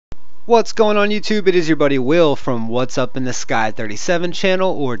What's going on YouTube? It is your buddy Will from What's Up in the Sky 37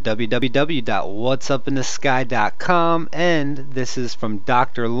 channel or www.whatsupinthesky.com, and this is from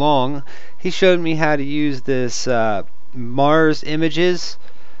Dr. Long. He showed me how to use this Mars Images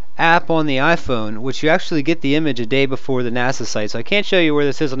app on the iPhone, which you actually get the image a day before the NASA site. So I can't show you where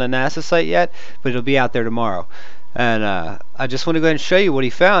this is on the NASA site yet, but it'll be out there tomorrow. And I just want to go ahead and show you what he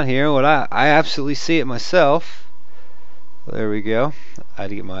found here. What I absolutely see it myself. There we go. I had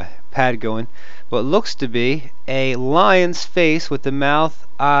to get my pad going. What looks to be a lion's face with the mouth,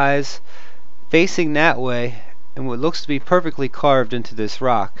 eyes facing that way, and what looks to be perfectly carved into this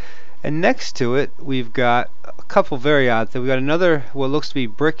rock. And next to it we've got a couple very odd things. We've got another what looks to be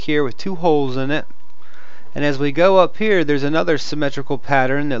brick here with two holes in it, and as we go up here there's another symmetrical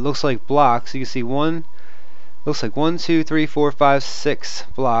pattern that looks like blocks. You can see looks like 1, 2, 3, 4, 5, 6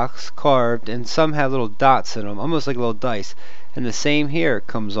 blocks carved, and some have little dots in them, almost like little dice. And the same here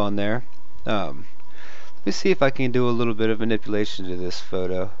comes on there. Let me see if I can do a little bit of manipulation to this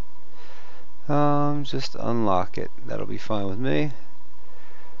photo. Just unlock it. That'll be fine with me.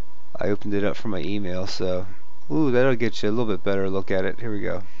 I opened it up from my email, so that'll get you a little bit better look at it. Here we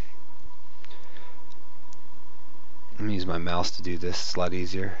go. Let me use my mouse to do this. It's a lot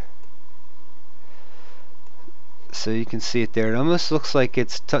easier. So you can see it there. It almost looks like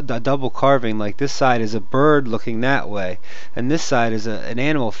it's a double carving, like this side is a bird looking that way and this side is an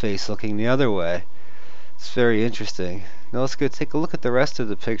animal face looking the other way. It's very interesting. Now let's go take a look at the rest of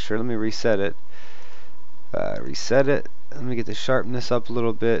the picture. Let me reset it. Let me get the sharpness up a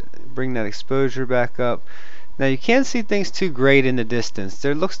little bit, bring that exposure back up. Now you can't see things too great in the distance.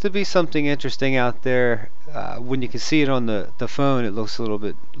 There looks to be something interesting out there. When you can see it on the phone, it looks a little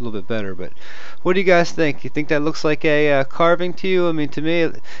bit better. But what do you guys think? You think that looks like a carving to you? I mean, to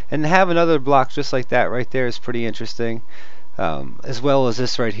me, and to have another block just like that right there is pretty interesting, as well as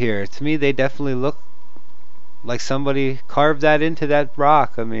this right here. To me, they definitely look like somebody carved that into that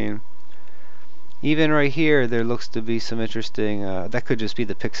rock. I mean, even right here, there looks to be some interesting. That could just be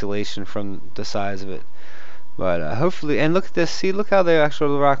the pixelation from the size of it. But hopefully, and look at this, see, look how the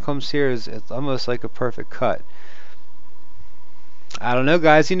actual rock comes here. It's almost like a perfect cut. I don't know,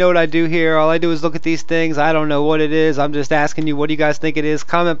 guys, you know what I do here. All I do is look at these things. I don't know what it is. I'm just asking you, what do you guys think it is?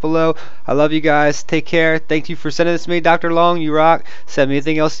 Comment below. I love you guys. Take care. Thank you for sending this to me. Dr. Long, you rock. Send me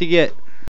anything else you get.